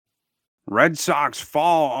Red Sox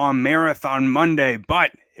fall on Marathon Monday,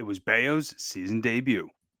 but it was Bello's season debut.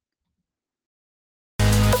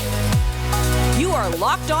 You are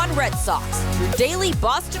Locked On Red Sox, your daily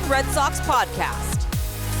Boston Red Sox podcast.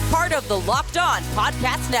 Part of the Locked On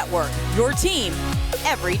Podcast Network, your team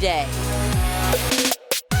every day.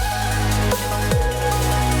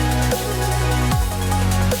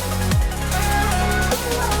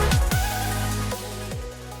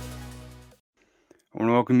 I want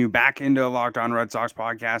to welcome you back into Locked On Red Sox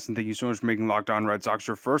podcast, and thank you so much for making Locked On Red Sox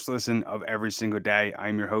your first listen of every single day.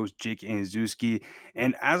 I'm your host, Jake Anzewski,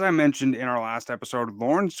 and as I mentioned in our last episode,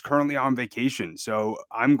 Lauren's currently on vacation, so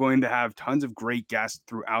I'm going to have tons of great guests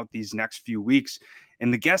throughout these next few weeks,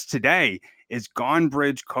 and the guest today is Gone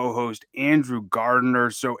Bridge co-host Andrew Gardner.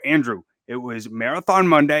 So, Andrew, it was Marathon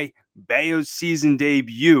Monday, Bello's season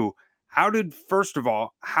debut. First of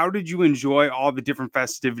all, how did you enjoy all the different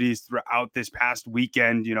festivities throughout this past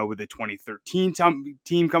weekend, with the 2013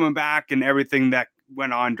 team coming back and everything that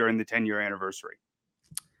went on during the 10-year anniversary?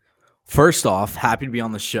 First off, happy to be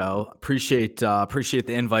on the show. Appreciate the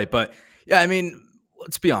invite. But yeah, I mean,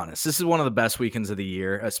 let's be honest. This is one of the best weekends of the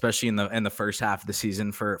year, especially in the first half of the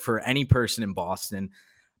season for any person in Boston.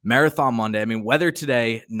 Marathon Monday. I mean, weather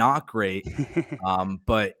today, not great.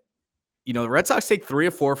 But the Red Sox take 3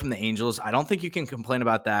 or 4 from the Angels. I don't think you can complain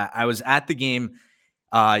about that. I was at the game,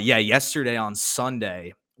 yesterday on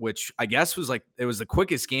Sunday, which I guess was it was the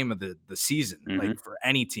quickest game of the season, like for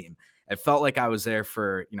any team. It felt like I was there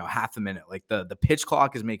for, half a minute. Like the pitch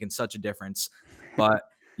clock is making such a difference. But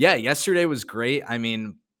yeah, yesterday was great. I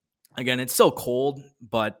mean, again, it's still cold,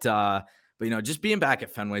 but just being back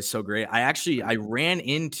at Fenway is so great. I ran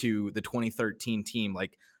into the 2013 team,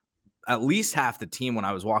 like at least half the team when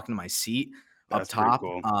I was walking to my seat up top,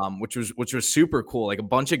 cool. which was super cool. Like a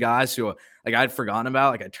bunch of guys who I'd forgotten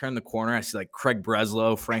about. Like I turned the corner, I see like Craig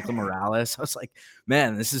Breslow, Franklin Morales. I was like,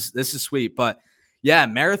 man, this is sweet. But yeah,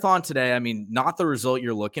 Marathon today. I mean, not the result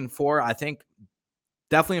you're looking for. I think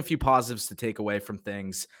definitely a few positives to take away from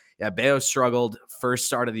things. Yeah, Bello struggled first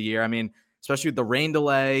start of the year. I mean, especially with the rain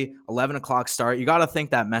delay, 11 o'clock start. You got to think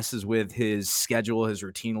that messes with his schedule, his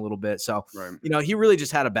routine a little bit. So, right. He really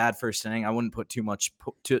just had a bad first inning. I wouldn't put too much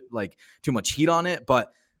heat on it.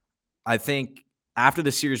 But I think after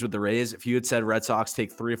the series with the Rays, if you had said Red Sox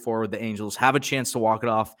take 3 or 4 with the Angels, have a chance to walk it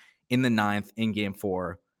off in the 9th in Game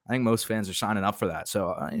 4, I think most fans are signing up for that.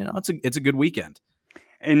 So, it's a good weekend.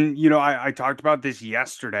 And, I talked about this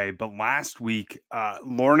yesterday, but last week,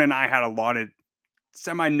 Lauren and I had a lot of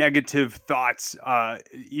semi-negative thoughts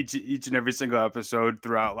each and every single episode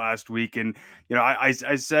throughout last week, and I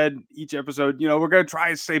said each episode, we're gonna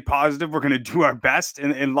try to stay positive, we're gonna do our best,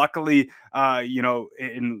 and luckily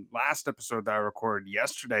in last episode that I recorded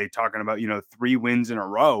yesterday talking about 3 wins in a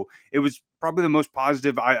row, it was probably the most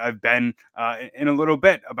positive I've been in a little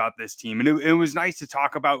bit about this team, and it was nice to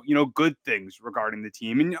talk about good things regarding the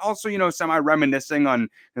team, and also semi reminiscing on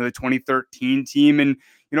the 2013 team. And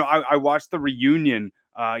I watched the reunion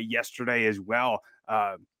yesterday as well.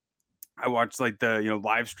 I watched the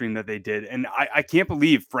live stream that they did, and I can't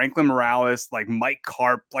believe Franklin Morales, like Mike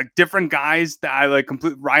Carp, like different guys that I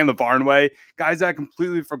Ryan LaVarnway, guys that I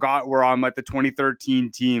completely forgot were on the 2013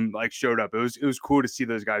 team showed up. It was cool to see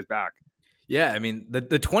those guys back. Yeah, I mean the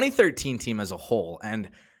 2013 team as a whole and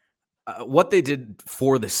what they did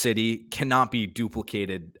for the city cannot be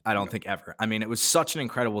duplicated. I don't think ever. I mean, it was such an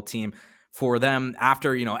incredible team. For them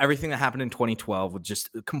after, everything that happened in 2012 with just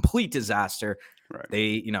a complete disaster. Right.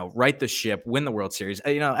 They, right the ship, win the World Series.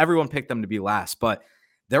 Everyone picked them to be last, but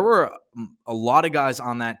there were a lot of guys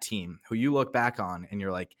on that team who you look back on and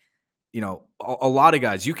you're like, a lot of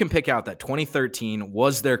guys you can pick out that 2013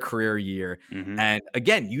 was their career year. And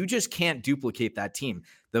again, you just can't duplicate that team.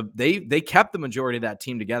 They kept the majority of that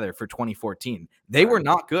team together for 2014. They were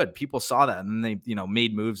not good. People saw that, and then they,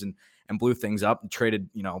 made moves and blew things up and traded,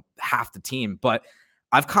 half the team. But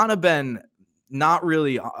I've kind of been not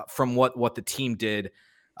really from what the team did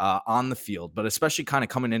on the field, but especially kind of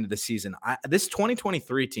coming into the season. This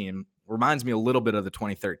 2023 team reminds me a little bit of the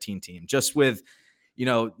 2013 team, just with,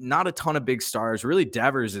 not a ton of big stars. Really,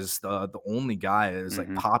 Devers is the only guy is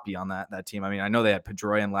like Poppy on that team. I mean, I know they had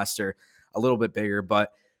Pedroia and Lester a little bit bigger,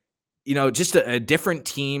 but just a different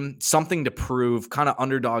team, something to prove, kind of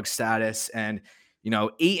underdog status. And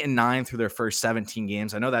 8 and 9 through their first 17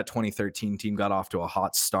 games. I know that 2013 team got off to a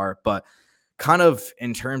hot start, but kind of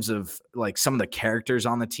in terms of some of the characters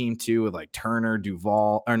on the team too, with Turner,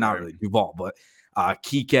 Duvall, or not really Duvall, but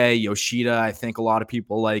Kike, Yoshida, I think a lot of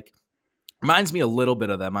people reminds me a little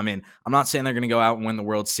bit of them. I mean, I'm not saying they're going to go out and win the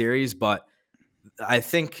World Series, but I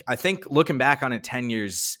think looking back on it 10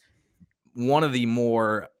 years, one of the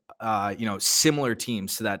more similar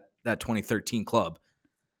teams to that 2013 club.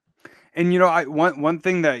 And one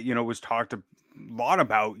thing that was talked a lot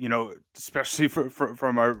about, especially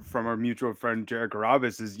from our mutual friend Jared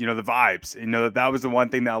Carabas, is the vibes. That was the one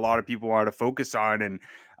thing that a lot of people wanted to focus on, and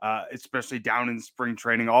especially down in spring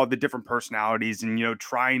training, all the different personalities, and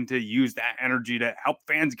trying to use that energy to help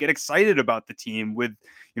fans get excited about the team with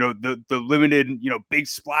the limited big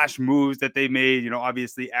splash moves that they made.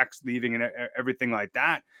 Obviously X leaving and everything like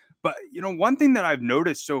that. But one thing that I've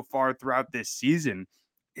noticed so far throughout this season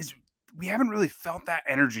is we haven't really felt that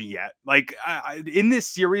energy yet. Like in this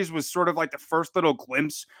series was sort of like the first little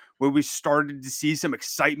glimpse where we started to see some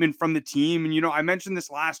excitement from the team. And I mentioned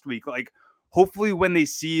this last week. Like hopefully when they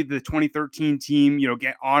see the 2013 team,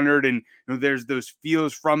 get honored, and there's those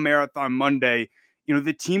feels from Marathon Monday,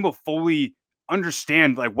 the team will fully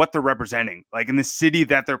understand like what they're representing, like in the city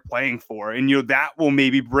that they're playing for, and that will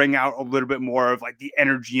maybe bring out a little bit more of like the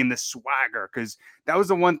energy and the swagger, because that was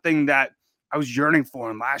the one thing that I was yearning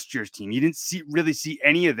for in last year's team. You didn't really see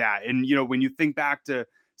any of that. And when you think back to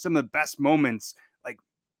some of the best moments, like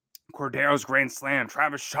Cordero's grand slam,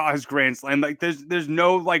 Travis Shaw's grand slam, like there's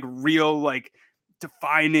no like real like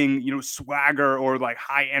defining swagger or like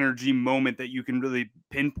high energy moment that you can really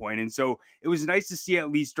pinpoint. And so it was nice to see,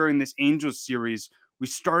 at least during this Angels series, we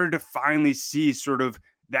started to finally see sort of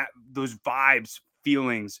those vibes,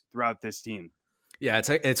 feelings throughout this team. Yeah,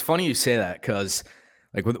 it's funny you say that, because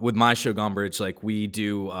like with my show Gone Bridge, like we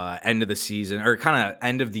do end of the season or kind of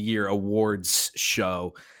end of the year awards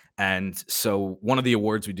show. And so one of the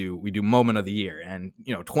awards we do moment of the year. And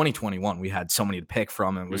 2021 we had so many to pick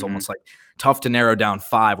from, and it was almost like tough to narrow down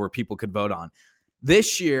 5 where people could vote on.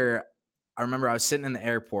 This year, I remember I was sitting in the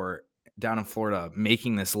airport down in Florida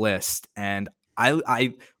making this list, and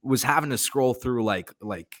I was having to scroll through like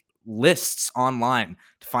lists online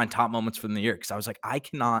to find top moments from the year, because I was like, I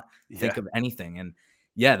cannot think of anything. And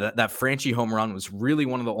yeah, that Franchi home run was really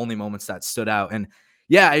one of the only moments that stood out. And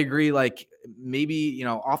yeah, I agree. Like maybe,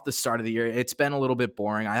 off the start of the year, it's been a little bit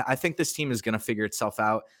boring. I think this team is going to figure itself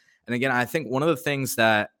out. And again, I think one of the things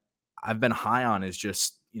that I've been high on is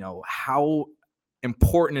just, how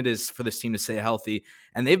important it is for this team to stay healthy.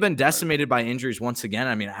 And they've been decimated by injuries once again.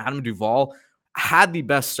 I mean, Adam Duvall had the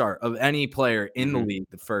best start of any player in the league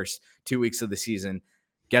the first 2 weeks of the season,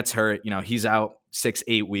 gets hurt. He's out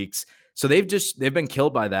 6-8 weeks. So they've been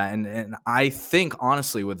killed by that. And I think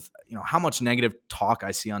honestly, with how much negative talk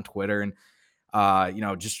I see on Twitter and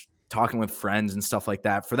just talking with friends and stuff like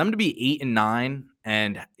that, for them to be 8-9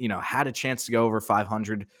 and had a chance to go over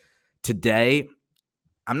 500 today,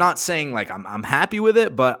 I'm not saying like I'm happy with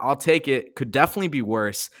it, but I'll take it. Could definitely be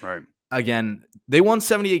worse. Right. Again, they won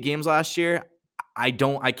 78 games last year. I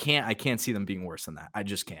can't see them being worse than that. I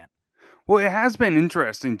just can't. Well, it has been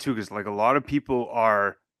interesting too, because like a lot of people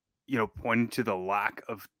are pointing to the lack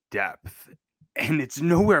of depth, and it's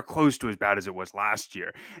nowhere close to as bad as it was last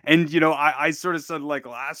year. And I sort of said like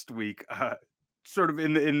last week, sort of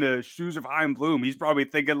in the shoes of Chaim Bloom, he's probably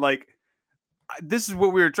thinking like, this is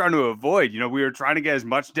what we were trying to avoid. We were trying to get as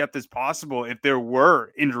much depth as possible if there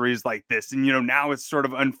were injuries like this. And, now it's sort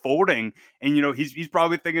of unfolding. And, he's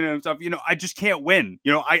probably thinking to himself, I just can't win.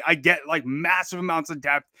 I get like massive amounts of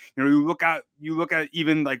depth. You look at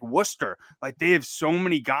even like Worcester, like they have so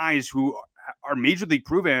many guys who are major league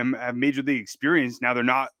proven, have major league experience. Now they're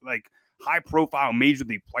not like high profile major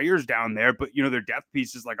league players down there, but their depth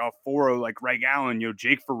pieces like Alforo, like Greg Allen,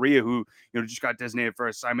 Jake Faria, who just got designated for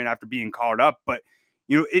assignment after being called up. But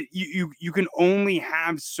you can only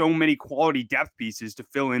have so many quality depth pieces to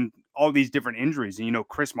fill in all these different injuries. And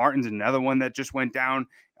Chris Martin's another one that just went down.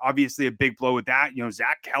 Obviously a big blow with that.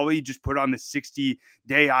 Zach Kelly just put on the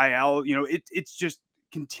 60-day IL. It's just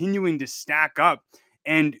continuing to stack up,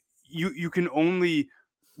 and you can only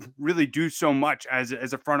really do so much as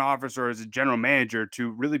a front office or as a general manager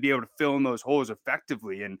to really be able to fill in those holes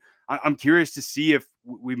effectively. And I'm curious to see if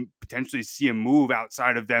we potentially see a move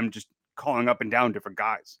outside of them just calling up and down different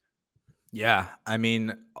guys. Yeah. I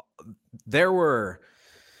mean, there were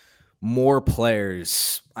more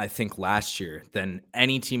players, I think, last year than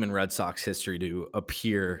any team in Red Sox history to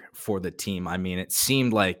appear for the team. I mean, it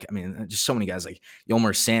seemed like, just so many guys like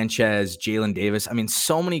Yolmer Sanchez, Jalen Davis. I mean,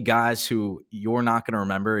 so many guys who you're not going to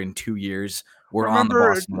remember in 2 years were on the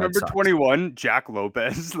Boston Red Sox. 21, Jack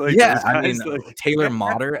Lopez. Like, yeah, Taylor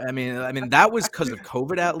Motter. I mean, that was because of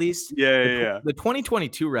COVID at least. Yeah. The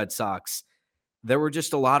 2022 Red Sox, there were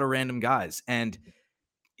just a lot of random guys. And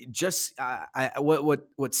just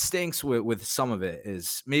what stinks with some of it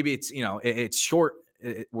is maybe it's it's short.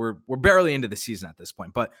 We're barely into the season at this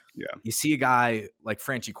point, but yeah, you see a guy like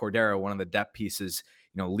Franchi Cordero, one of the depth pieces.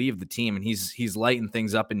 leave the team, and he's lighting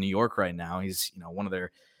things up in New York right now. He's one of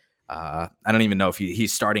their I don't even know if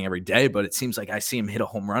he's starting every day, but it seems like I see him hit a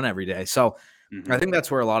home run every day. So I think that's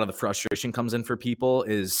where a lot of the frustration comes in for people.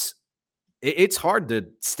 Is it's hard to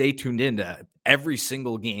stay tuned into every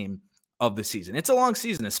single game of the season. It's a long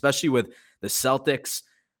season, especially with the Celtics.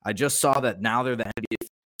 I just saw that now they're the NBA,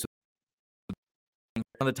 one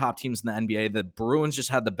of the top teams in the NBA. The Bruins just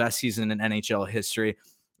had the best season in NHL history.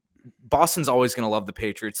 Boston's always going to love the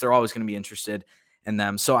Patriots. They're always going to be interested in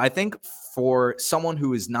them. So I think for someone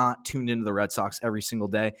who is not tuned into the Red Sox every single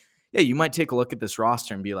day, yeah, you might take a look at this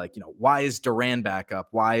roster and be like, why is Duran back up?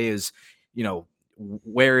 Why is,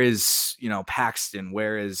 where is, Paxton?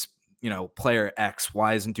 Where is, player X?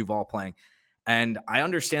 Why isn't Duvall playing? And I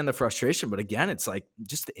understand the frustration, but again, it's like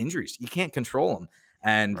just the injuries. You can't control them.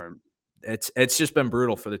 And it's just been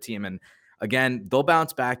brutal for the team. And again, they'll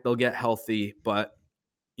bounce back. They'll get healthy, but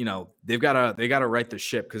they got to right the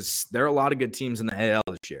ship because there are a lot of good teams in the AL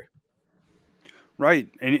this year. Right.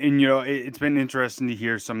 And it's been interesting to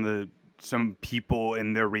hear some people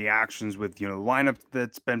and their reactions with, the lineup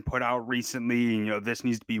that's been put out recently. And, this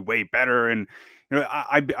needs to be way better. And,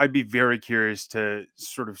 I'd be very curious to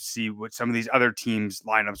sort of see what some of these other teams'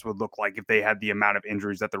 lineups would look like if they had the amount of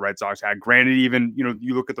injuries that the Red Sox had. Granted, even,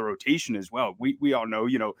 you look at the rotation as well. We all know,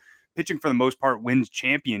 pitching for the most part wins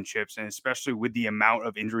championships, and especially with the amount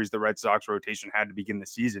of injuries the Red Sox rotation had to begin the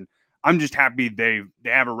season. I'm just happy they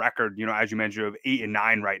have a record, as you mentioned, of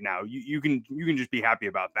 8-9 right now. You can just be happy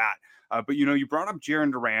about that. But you brought up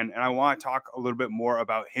Jarren Duran, and I want to talk a little bit more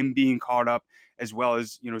about him being caught up, as well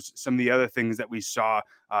as some of the other things that we saw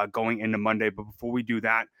going into Monday. But before we do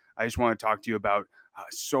that, I just want to talk to you about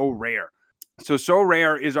So Rare. So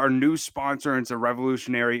Rare is our new sponsor. It's a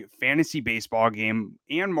revolutionary fantasy baseball game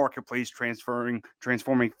and marketplace transforming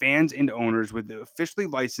fans into owners with officially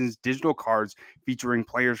licensed digital cards featuring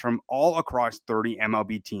players from all across 30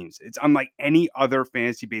 MLB teams. It's unlike any other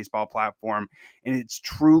fantasy baseball platform, and it's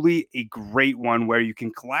truly a great one where you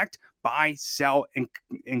can collect, buy, sell, and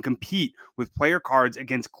compete with player cards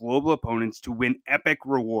against global opponents to win epic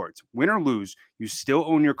rewards. Win or lose, you still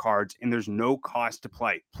own your cards, and there's no cost to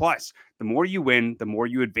play. Plus, the more you win, the more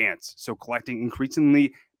you advance. So collecting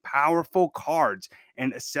increasingly powerful cards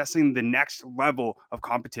and assessing the next level of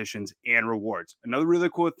competitions and rewards. Another really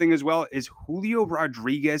cool thing as well is Julio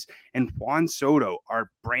Rodriguez and Juan Soto are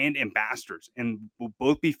brand ambassadors and will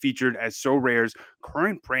both be featured as So Rare's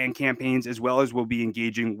current brand campaigns, as well as will be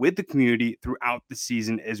engaging with the community throughout the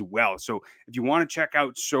season as well. So if you want to check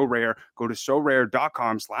out So Rare, go to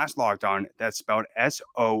sorare.com/lockedon. That's spelled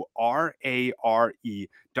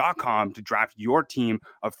SORARE.com to draft your team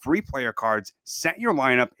of free player cards, set your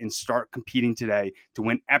lineup, and start competing today to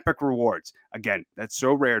win epic rewards. Again, that's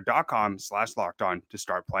sorare.com/lockedon to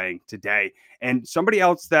start playing today. And somebody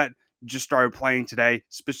else that just started playing today,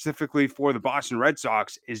 specifically for the Boston Red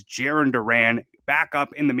Sox, is Jarren Duran, back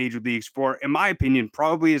up in the major leagues for, in my opinion,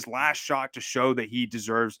 probably his last shot to show that he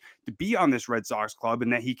deserves to be on this Red Sox club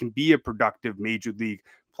and that he can be a productive major league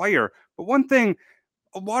player. But one thing,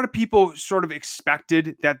 a lot of people sort of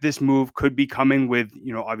expected that this move could be coming with,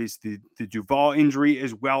 obviously the Duvall injury,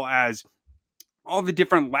 as well as all the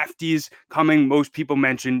different lefties coming. Most people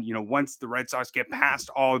mentioned, once the Red Sox get past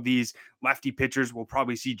all of these lefty pitchers, we'll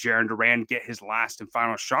probably see Jarren Duran get his last and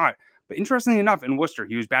final shot. But interestingly enough, in Worcester,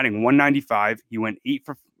 he was batting 195. He went 8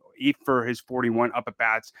 for his 41 up at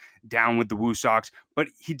bats down with the Woo Sox, but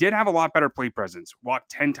he did have a lot better plate presence. Walked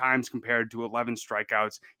 10 times compared to 11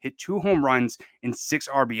 strikeouts, hit 2 home runs and 6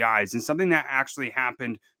 RBIs. And something that actually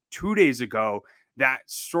happened 2 days ago that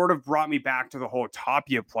sort of brought me back to the whole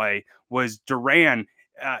Tapia play was Duran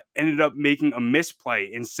ended up making a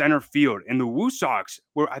misplay in center field, and the Woo Sox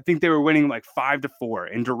I think they were winning like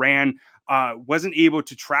 5-4, and Duran wasn't able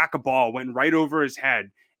to track a ball, went right over his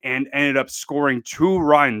head, and ended up scoring 2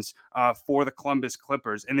 runs for the Columbus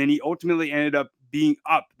Clippers. And then he ultimately ended up being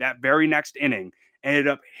up that very next inning, ended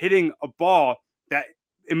up hitting a ball that,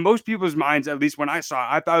 in most people's minds, at least when I saw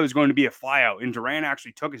it, I thought it was going to be a flyout. And Duran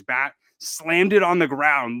actually took his bat, slammed it on the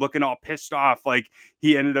ground, looking all pissed off, like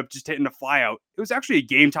he ended up just hitting a flyout. It was actually a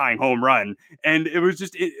game-tying home run, and it was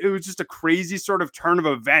just a crazy sort of turn of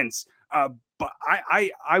events. But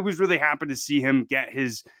I was really happy to see him get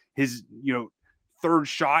his third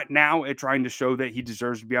shot now at trying to show that he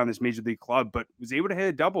deserves to be on this major league club, but was able to hit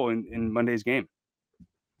a double in Monday's game.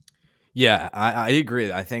 Yeah, I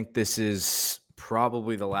agree. I think this is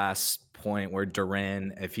probably the last point where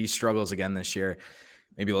Duran, if he struggles again this year,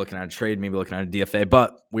 maybe looking at a trade, maybe looking at a DFA,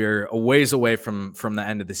 but we're a ways away from the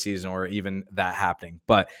end of the season or even that happening.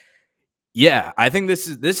 But Yeah, I think this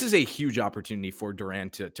is a huge opportunity for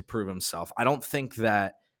Durant to prove himself. I don't think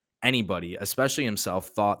that anybody, especially himself,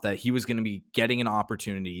 thought that he was going to be getting an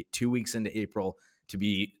opportunity 2 weeks into April to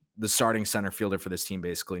be the starting center fielder for this team,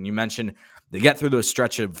 basically. And you mentioned they get through the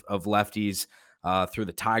stretch of lefties, through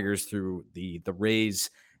the Tigers, through the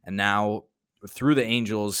Rays, and now through the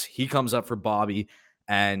Angels. He comes up for Bobby,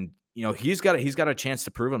 and he's got a chance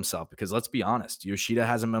to prove himself because let's be honest, Yoshida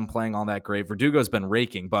hasn't been playing all that great. Verdugo's been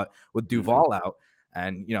raking, but with Mhm. Duvall out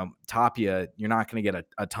and Tapia, you're not going to get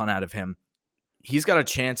a ton out of him. He's got a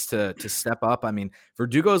chance to step up. I mean,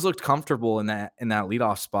 Verdugo's looked comfortable in that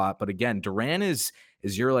leadoff spot, but again, Duran is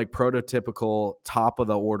your like prototypical top of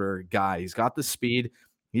the order guy. He's got the speed.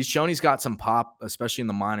 He's shown he's got some pop, especially in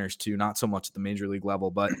the minors too, not so much at the major league level,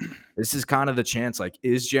 but this is kind of the chance. Like,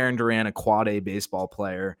 is Jaron Duran a quad A baseball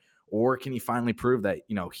player, or can he finally prove that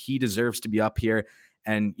he deserves to be up here?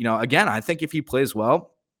 And again, I think if he plays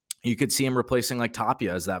well, you could see him replacing like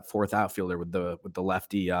Tapia as that fourth outfielder with the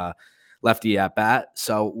lefty at bat.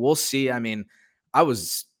 So we'll see. I mean, I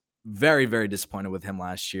was very, very disappointed with him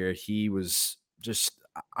last year. He was just,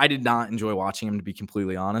 I did not enjoy watching him, to be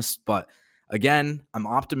completely honest. But again, I'm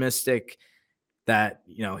optimistic that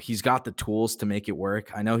he's got the tools to make it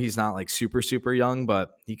work. I know he's not like super super young,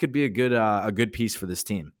 but he could be a good piece for this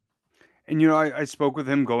team. And I spoke with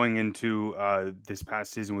him going into this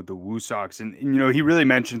past season with the Woo Sox, and he really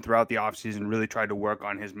mentioned throughout the offseason, really tried to work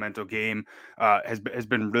on his mental game. Has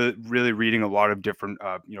been really reading a lot of different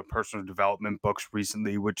personal development books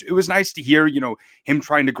recently, which it was nice to hear. Him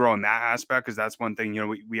trying to grow in that aspect, because that's one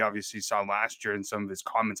thing we obviously saw last year in some of his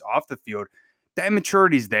comments off the field. That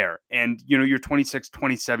maturity's there, and you're 26,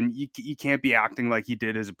 27. You can't be acting like he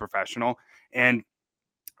did as a professional, and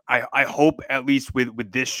I hope at least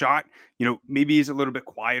with this shot, maybe he's a little bit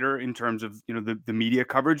quieter in terms of the media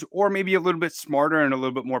coverage, or maybe a little bit smarter and a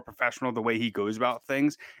little bit more professional the way he goes about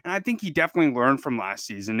things. And I think he definitely learned from last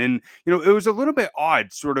season. And it was a little bit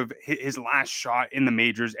odd, sort of his last shot in the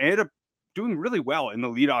majors, ended up doing really well in the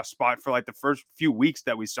leadoff spot for like the first few weeks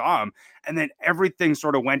that we saw him, and then everything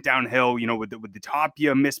sort of went downhill. With the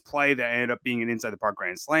Tapia misplay that ended up being an inside the park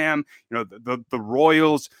grand slam, the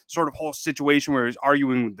Royals sort of whole situation where he's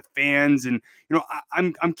arguing with the fans. And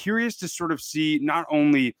I'm curious to sort of see not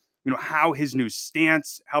only how his new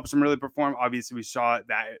stance helps him really perform. Obviously, we saw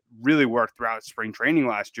that it really worked throughout spring training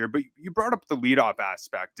last year, but you brought up the leadoff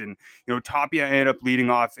aspect. And Tapia ended up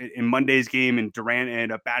leading off in Monday's game, and Durant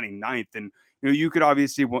ended up batting ninth. And you could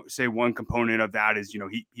obviously say one component of that is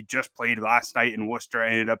he just played last night in Worcester,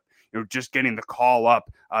 ended up just getting the call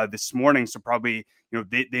up this morning, so probably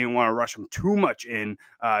they didn't want to rush him too much in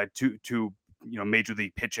to major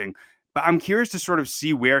league pitching. But I'm curious to sort of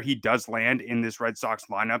see where he does land in this Red Sox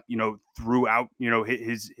lineup, throughout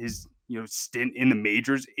his stint in the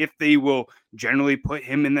majors, if they will generally put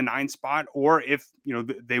him in the 9 spot, or if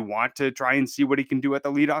they want to try and see what he can do at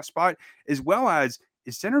the leadoff spot, as well as,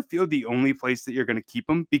 is center field the only place that you're going to keep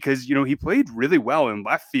him? Because he played really well in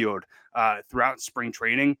left field throughout spring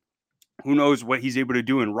training. Who knows what he's able to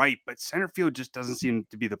do in right, but center field just doesn't seem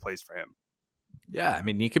to be the place for him. Yeah, I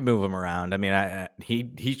mean, you can move him around. I mean,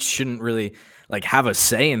 he shouldn't really like have a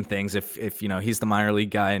say in things if he's the minor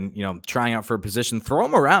league guy and trying out for a position. Throw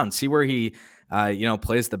him around, see where he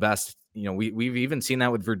plays the best. We've even seen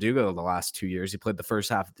that with Verdugo the last 2 years. He played the first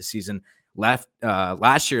half of the season last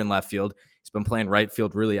year in left field. He's been playing right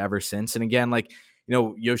field really ever since. And again, like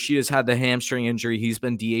Yoshida's had the hamstring injury. He's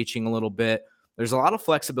been DHing a little bit. There's a lot of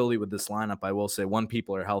flexibility with this lineup. I will say, when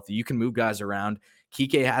people are healthy, you can move guys around.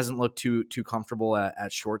 Kike hasn't looked too comfortable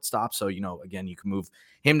at shortstop. So, again, you can move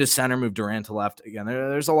him to center, move Durant to left. Again,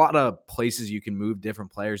 there's a lot of places you can move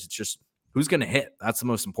different players. It's just who's going to hit. That's the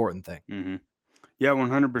most important thing. Mm-hmm. Yeah,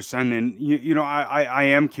 100%. And I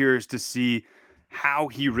am curious to see how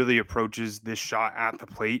he really approaches this shot at the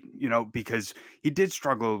plate, because he did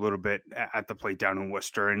struggle a little bit at the plate down in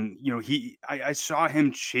Worcester. And I saw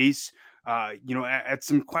him chase at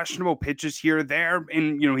some questionable pitches here or there.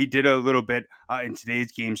 And he did a little bit in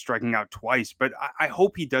today's game, striking out twice. But I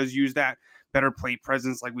hope he does use that better plate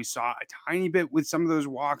presence, like we saw a tiny bit with some of those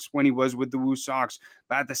walks when he was with the Woo Sox.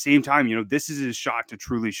 But at the same time, this is his shot to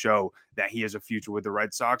truly show that he has a future with the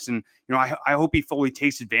Red Sox. And I hope he fully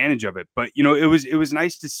takes advantage of it. But it was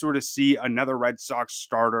nice to sort of see another Red Sox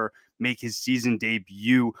starter make his season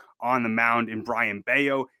debut on the mound in Brayan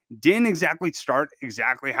Bello. Didn't exactly start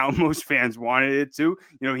exactly how most fans wanted it to.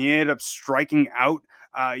 He ended up striking out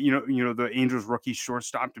the Angels rookie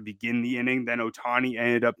shortstop to begin the inning. Then Ohtani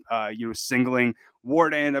ended up, singling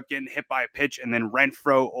Ward ended up getting hit by a pitch, and then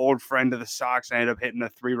Renfroe, old friend of the Sox, ended up hitting a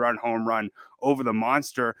 3-run home run over the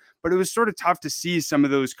monster. But it was sort of tough to see some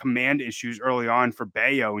of those command issues early on for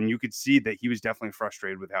Bello, and you could see that he was definitely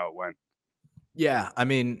frustrated with how it went. Yeah, I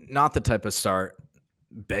mean, not the type of start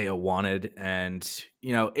Bello wanted, and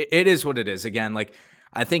it is what it is. Again, like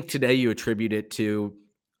I think today you attribute it to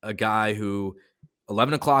a guy who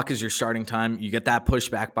 11 o'clock is your starting time. You get that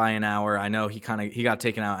pushed back by an hour. I know he got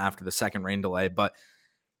taken out after the second rain delay, but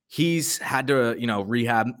he's had to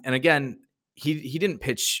rehab. And again, he didn't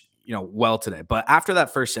pitch well today, but after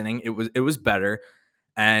that first inning, it was better.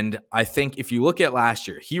 And I think if you look at last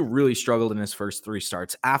year, he really struggled in his first 3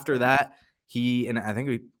 starts. After that, I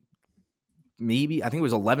think it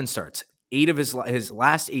was 11 starts. 8 of his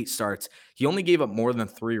last 8 starts, he only gave up more than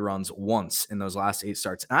 3 runs once in those last 8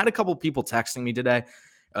 starts. And I had a couple people texting me today,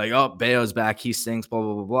 like, "Oh, Bello's back. He stinks. Blah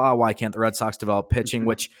blah blah blah. Why can't the Red Sox develop pitching?"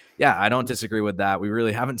 Which, yeah, I don't disagree with that. We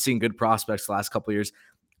really haven't seen good prospects the last couple of years.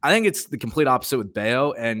 I think it's the complete opposite with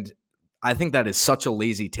Bello, and I think that is such a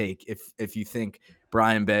lazy take if you think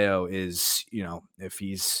Brayan Bello is, if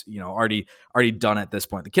he's, already done at this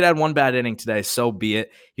point. The kid had 1 bad inning today, so be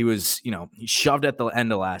it. He was, he shoved at the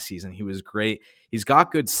end of last season. He was great. He's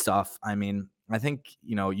got good stuff. I mean, I think,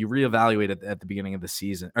 you reevaluate it at the beginning of the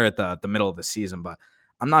season or at the middle of the season, but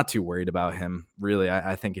I'm not too worried about him, really.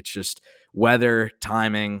 I think it's just weather,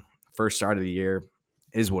 timing, first start of the year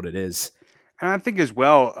is what it is. And I think as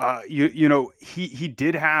well, he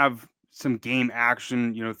did have some game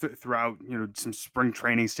action, throughout, some spring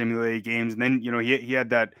training simulated games, and then he had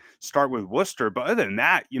that start with Worcester. But other than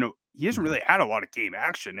that, he hasn't really had a lot of game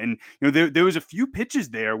action. And there was a few pitches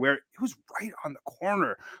there where it was right on the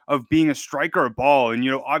corner of being a strike or a ball. And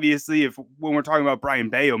obviously, if when we're talking about Brayan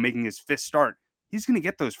Bello making his 5th start, he's going to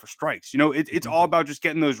get those for strikes. It's all about just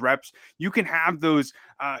getting those reps. You can have those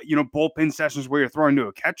bullpen sessions where you're throwing to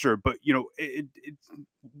a catcher, but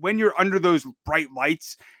when you're under those bright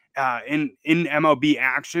lights in MLB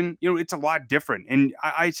action, it's a lot different. And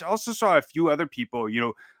I also saw a few other people,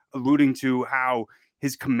 alluding to how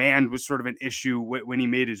his command was sort of an issue when he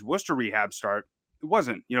made his Worcester rehab start. It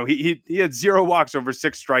wasn't. He had 0 walks over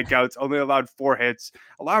 6 strikeouts, only allowed 4 hits,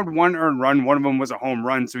 allowed 1 earned run. One of them was a home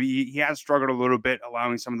run. So he has struggled a little bit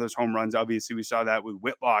allowing some of those home runs. Obviously, we saw that with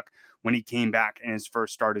Whitlock when he came back in his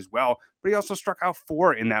first start as well. But he also struck out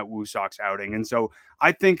 4 in that Woo Sox outing. And so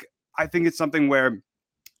I think it's something where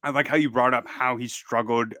I like how you brought up how he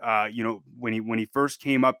struggled, when he first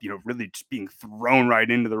came up, really just being thrown right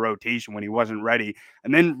into the rotation when he wasn't ready,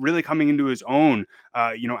 and then really coming into his own,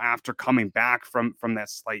 after coming back from that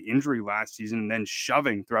slight injury last season, and then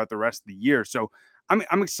shoving throughout the rest of the year. So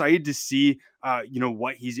I'm excited to see,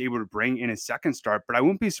 what he's able to bring in his second start, but I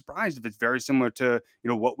wouldn't be surprised if it's very similar to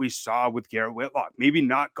what we saw with Garrett Whitlock. Maybe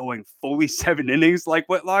not going fully 7 innings like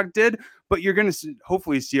Whitlock did, but you're going to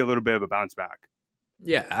hopefully see a little bit of a bounce back.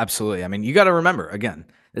 Yeah, absolutely. I mean, you got to remember, again,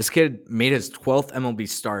 this kid made his 12th MLB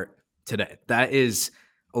start today. That is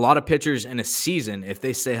a lot of pitchers in a season. If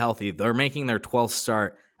they stay healthy, they're making their 12th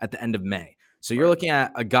start at the end of May. So you're looking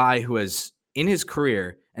at a guy who has, in his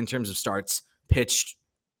career, in terms of starts, pitched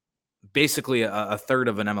basically a third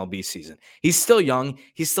of an MLB season. He's still young.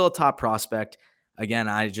 He's still a top prospect. Again,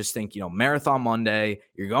 I just think, Marathon Monday,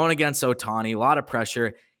 you're going against Ohtani, a lot of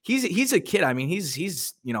pressure. He's a kid. I mean,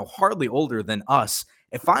 he's hardly older than us.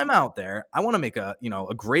 If I'm out there, I want to make a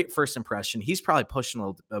great first impression. He's probably pushing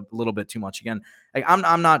a little bit too much again. Like,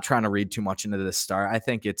 I'm not trying to read too much into this start. I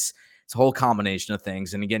think it's a whole combination of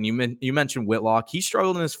things. And again, you mentioned Whitlock. He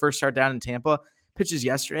struggled in his first start down in Tampa. Pitches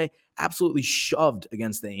yesterday, absolutely shoved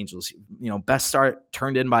against the Angels. Best start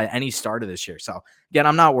turned in by any starter this year. So again,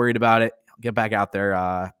 I'm not worried about it. I'll get back out there,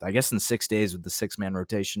 I guess in 6 days with the 6-man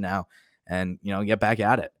rotation now, and get back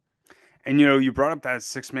at it. And you brought up that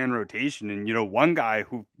 6-man rotation, and one guy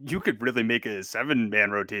who you could really make a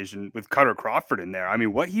 7-man rotation with Cutter Crawford in there. I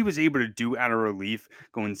mean, what he was able to do out of relief,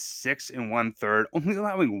 going 6 1/3, only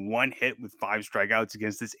allowing 1 hit with 5 strikeouts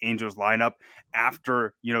against this Angels lineup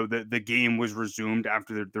after the game was resumed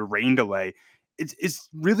after the rain delay. It's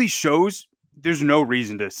really shows there's no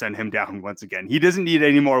reason to send him down once again. He doesn't need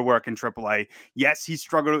any more work in AAA. Yes, he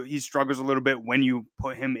struggles a little bit when you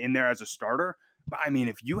put him in there as a starter. But I mean,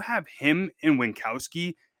 if you have him and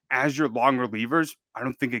Winkowski as your long relievers, I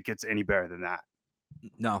don't think it gets any better than that.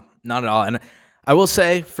 No, not at all. And I will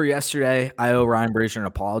say for yesterday, I owe Ryan Brazier an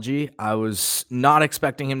apology. I was not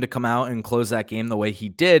expecting him to come out and close that game the way he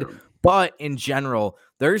did. But in general,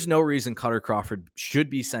 there's no reason Cutter Crawford should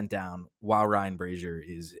be sent down while Ryan Brazier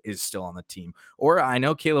is still on the team. Or I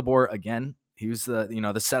know Caleb Orr, again, he was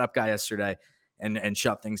the setup guy yesterday and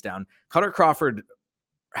shut things down. Cutter Crawford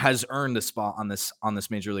has earned a spot on this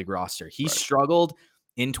major league roster. He Right. struggled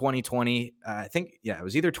in 2020. I think, it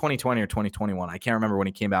was either 2020 or 2021. I can't remember when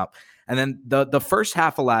he came out. And then the first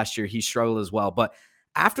half of last year, he struggled as well. But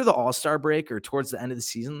after the All-Star break or towards the end of the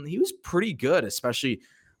season, he was pretty good, especially,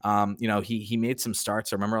 he made some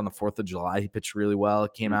starts. I remember on the 4th of July, he pitched really well.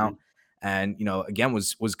 It came out and, again,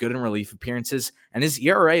 was good in relief appearances. And his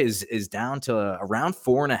ERA is down to around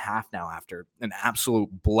 4.5 now after an absolute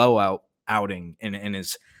blowout outing in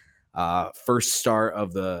his first start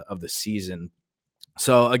of the season.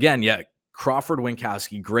 So again, Crawford,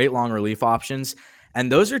 Winkowski, great long relief options.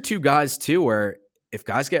 And those are two guys too, where if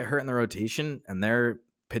guys get hurt in the rotation and they're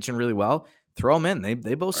pitching really well, throw them in.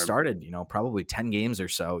 They both started, probably 10 games or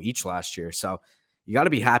so each last year. So you got to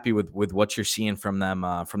be happy with what you're seeing from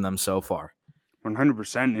them so far.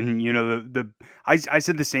 100%. And I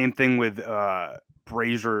said the same thing with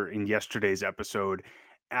Brazier in yesterday's episode.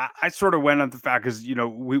 I sort of went on the fact because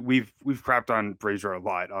we've crapped on Brazier a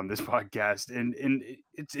lot on this podcast, and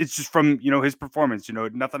it's just from his performance.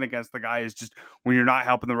 Nothing against the guy. It's just when you're not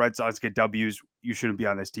helping the Red Sox get W's, you shouldn't be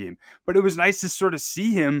on this team. But it was nice to sort of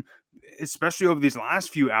see him, especially over these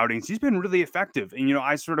last few outings. He's been really effective, and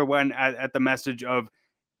I sort of went at the message of,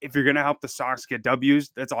 if you're going to help the Sox get W's,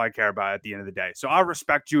 that's all I care about at the end of the day. So I'll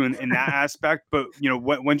respect you in that aspect. But,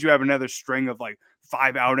 once you have another string of like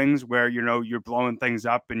 5 outings where, you're blowing things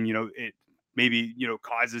up and, it maybe,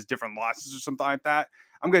 causes different losses or something like that,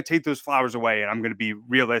 I'm going to take those flowers away and I'm going to be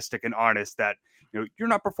realistic and honest that, you're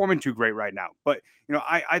not performing too great right now. But,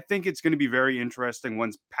 I think it's going to be very interesting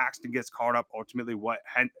once Paxton gets caught up, ultimately what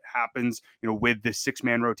happens, with this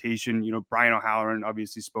 6-man rotation. Brian O'Halloran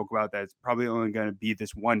obviously spoke about that. It's probably only going to be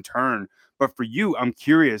this one turn. But for you, I'm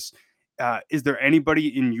curious, is there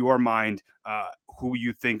anybody in your mind who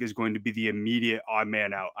you think is going to be the immediate odd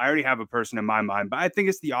man out? I already have a person in my mind, but I think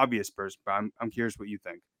it's the obvious person. But I'm curious what you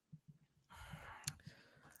think.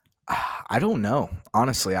 I don't know.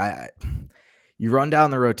 Honestly, you run down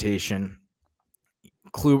the rotation.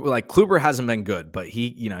 Kluber hasn't been good, but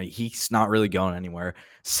he's not really going anywhere.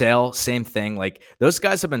 Sale, same thing. Like, those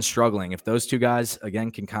guys have been struggling. If those two guys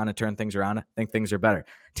again can kind of turn things around, I think things are better.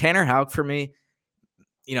 Tanner Houck, for me,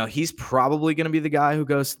 he's probably going to be the guy who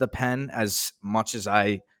goes to the pen, as much as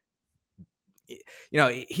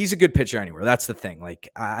he's a good pitcher anywhere. That's the thing. Like,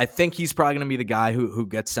 I think he's probably going to be the guy who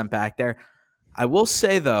gets sent back there. I will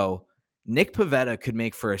say, though, Nick Pivetta could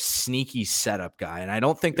make for a sneaky setup guy, and I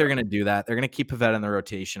don't think they're going to do that. They're going to keep Pivetta in the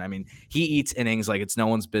rotation. I mean, he eats innings like it's no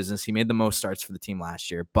one's business. He made the most starts for the team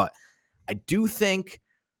last year, but I do think,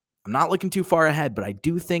 I'm not looking too far ahead, but I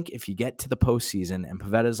do think if you get to the postseason and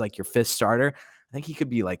Pivetta's like your 5th starter, I think he could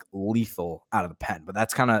be like lethal out of the pen. But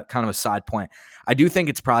that's kind of a side point. I do think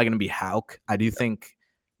it's probably going to be Houck. I do think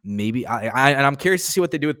maybe and I'm curious to see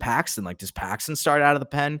what they do with Paxton. Like, does Paxton start out of the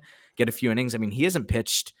pen, get a few innings? I mean, he hasn't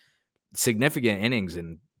pitched significant innings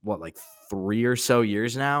in 3 or so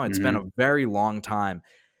years now. It's been a very long time.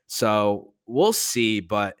 So we'll see.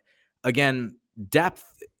 But again, depth,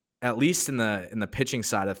 at least in the pitching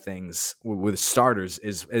side of things with starters,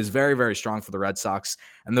 is very, very strong for the Red Sox.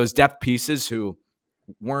 And those depth pieces who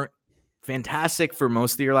weren't fantastic for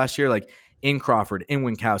most of the year last year, like in Crawford, in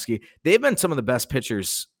Winkowski, they've been some of the best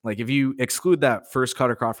pitchers. Like, if you exclude that first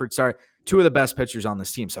Cutter Crawford start, 2 of the best pitchers on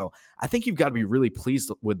this team. So I think you've got to be really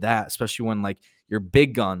pleased with that, especially when like your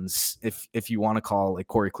big guns, if you want to call like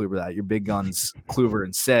Corey Kluber that, your big guns, Kluber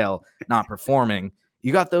and Sale, not performing,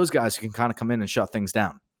 you got those guys who can kind of come in and shut things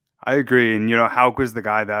down. I agree. And, Houck was the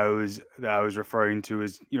guy that I was referring to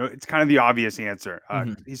as, it's kind of the obvious answer.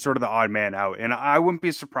 He's sort of the odd man out. And I wouldn't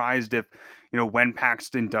be surprised if, when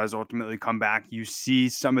Paxton does ultimately come back, you see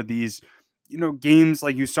some of these, games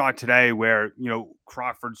like you saw today where,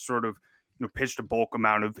 Crawford sort of, pitched a bulk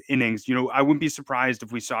amount of innings. I wouldn't be surprised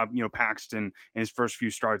if we saw, Paxton in his first few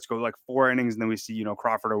starts go like 4 innings, and then we see,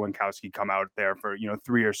 Crawford or Winkowski come out there for,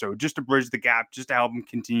 3 or so, just to bridge the gap, just to help him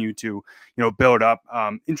continue to, build up.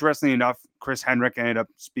 Interestingly enough, Chris Henrik ended up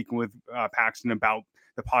speaking with Paxton about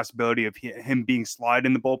the possibility of him being slotted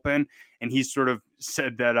in the bullpen. And he sort of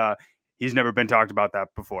said that, he's never been talked about that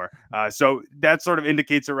before. So that sort of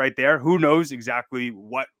indicates it right there. Who knows exactly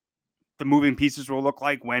what the moving pieces will look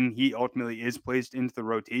like when he ultimately is placed into the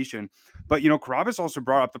rotation. But, Carabas also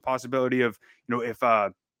brought up the possibility of, if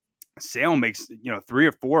Sale makes, 3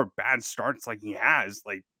 or 4 bad starts like he has,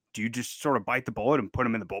 like, do you just sort of bite the bullet and put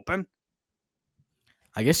him in the bullpen?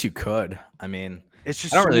 I guess you could. I mean, it's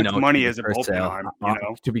just I don't so really much know money as a bullpen arm,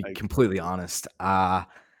 to be completely honest.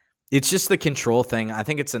 It's just the control thing. I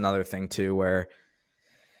think it's another thing too, where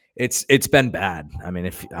it's been bad. I mean,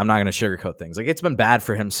 if I'm not going to sugarcoat things, like, it's been bad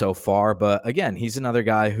for him so far, but again, he's another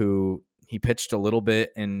guy who He pitched a little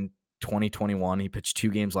bit in 2021. He pitched 2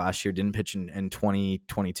 games last year, didn't pitch in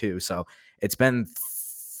 2022. So it's been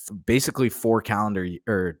basically 4 calendar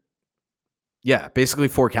or yeah, basically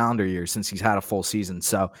 4 calendar years since he's had a full season.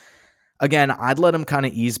 So again, I'd let him kind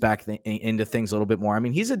of ease back into things a little bit more. I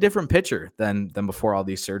mean, he's a different pitcher than before all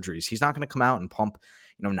these surgeries. He's not going to come out and pump,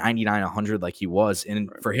 99, 100 like he was. And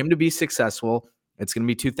for him to be successful, it's going to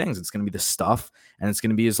be 2 things. It's going to be the stuff, and it's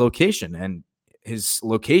going to be his location. And his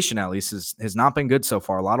location, at least, has not been good so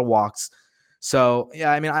far. A lot of walks. So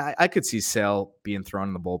yeah, I mean, I could see Sale being thrown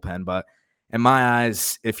in the bullpen, but in my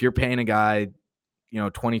eyes, if you're paying a guy,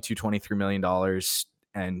 22, $23 million,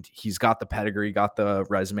 and he's got the pedigree, got the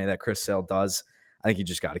resume that Chris Sale does, I think you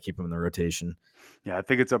just got to keep him in the rotation. Yeah, I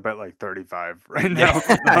think it's up at like 35 right Yeah,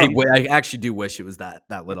 now. I actually do wish it was that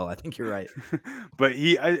little. I think you're right. But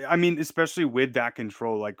I mean, especially with that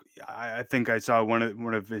control, like I think I saw one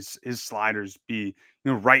of his sliders be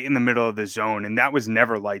right in the middle of the zone, and that was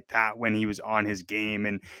never like that when he was on his game.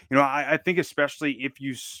 And I think especially if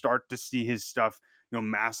you start to see his stuff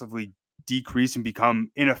massively decrease and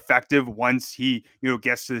become ineffective once he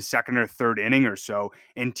gets to the second or third inning or so,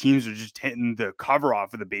 and teams are just hitting the cover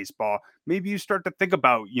off of the baseball, maybe you start to think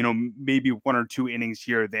about maybe 1 or 2 innings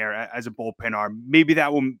here or there as a bullpen arm. Maybe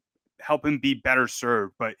that will help him be better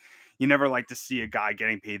served. But you never like to see a guy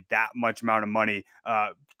getting paid that much amount of money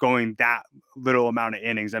going that little amount of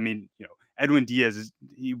innings. I mean, Edwin Diaz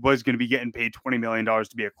he was going to be getting paid $20 million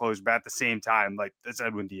to be a closer, but at the same time, like, that's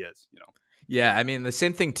Edwin Diaz. Yeah, I mean, the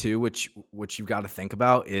same thing too, which you've got to think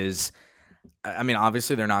about is, I mean,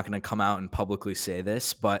 obviously they're not going to come out and publicly say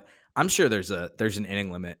this, but I'm sure there's an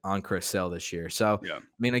inning limit on Chris Sale this year. So, Yeah. I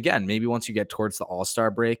mean, again, maybe once you get towards the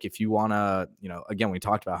All-Star break, if you want to, again, we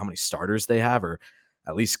talked about how many starters they have, or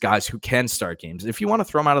at least guys who can start games. If you want to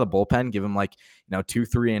throw him out of the bullpen, give him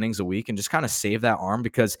 2-3 innings a week and just kind of save that arm,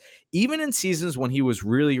 because even in seasons when he was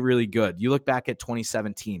really, really good, you look back at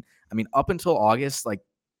 2017, I mean, up until August,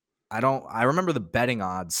 I remember the betting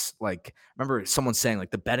odds. I remember someone saying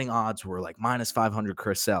the betting odds were minus 500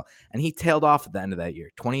 Chris Sale, and he tailed off at the end of that year.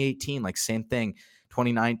 2018, same thing.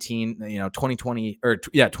 2019, 2020,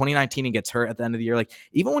 2019, he gets hurt at the end of the year.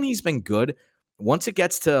 Even when he's been good, once it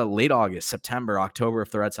gets to late August, September, October, if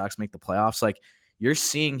the Red Sox make the playoffs, you're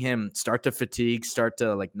seeing him start to fatigue, start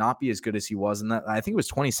to not be as good as he was. And that, I think it was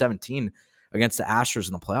 2017 against the Astros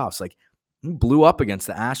in the playoffs. He blew up against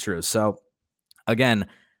the Astros. So again,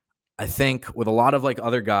 I think with a lot of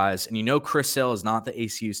other guys, and Chris Sale is not the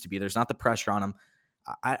ace he used to be. There's not the pressure on him.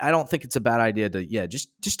 I don't think it's a bad idea to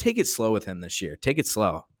just take it slow with him this year. Take it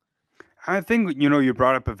slow. I think you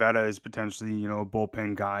brought up Pavetta as potentially a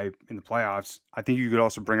bullpen guy in the playoffs. I think you could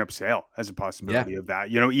also bring up Sale as a Yeah. possibility of that.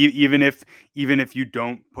 Even if you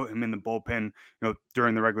don't put him in the bullpen,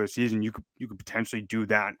 during the regular season, you could potentially do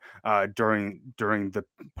that during the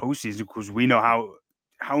postseason, because we know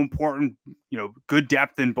how important good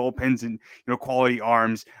depth in bullpens and quality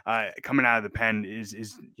arms coming out of the pen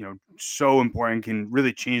is so important, can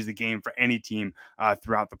really change the game for any team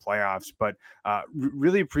throughout the playoffs. But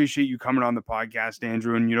really appreciate you coming on the podcast,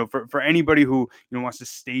 Andrew. And for anybody who wants to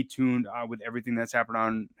stay tuned with everything that's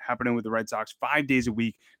happening with the Red Sox 5 days a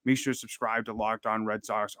week, make sure to subscribe to Locked On Red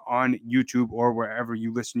Sox on YouTube or wherever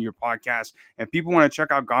you listen to your podcast. And if people want to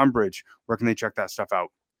check out Gone Bridge, where can they check that stuff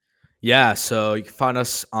out? Yeah, so you can find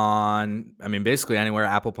us on, basically anywhere: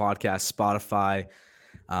 Apple Podcasts, Spotify.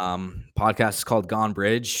 Podcast is called Gone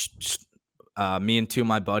Bridge. Just, me and 2 of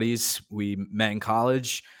my buddies, we met in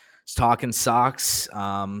college, just talking Sox,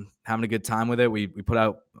 having a good time with it. We put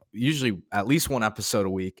out usually at least 1 episode a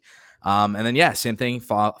week. And then, same thing.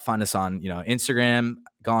 Find us on, Instagram,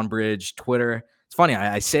 Gone Bridge, Twitter. It's funny.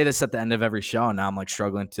 I say this at the end of every show, and now I'm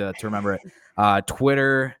struggling to remember it.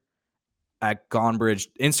 Twitter at Gone Bridge,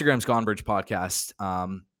 Instagram's Gone Bridge Podcast.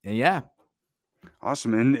 And yeah.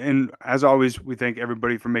 Awesome. And as always, we thank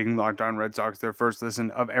everybody for making Locked On Red Sox their first listen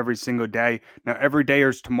of every single day. Now, every day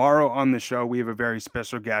is tomorrow on the show, we have a very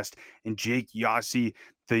special guest in Jake Yossi,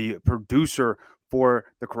 the producer for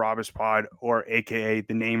the Carabas Pod, or AKA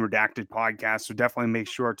the Name Redacted Podcast. So definitely make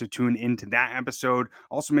sure to tune into that episode.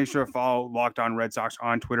 Also, make sure to follow Locked On Red Sox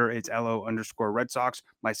on Twitter. It's LO_Red Sox.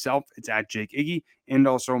 Myself, it's at Jake Iggy. And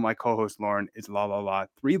also my co-host, Lauren, it's La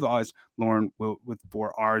 3 Laws, Lauren with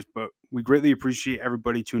 4 R's. But we greatly appreciate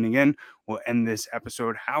everybody tuning in. We'll end this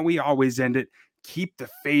episode how we always end it. Keep the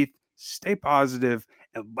faith, stay positive,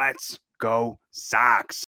 and let's go Sox.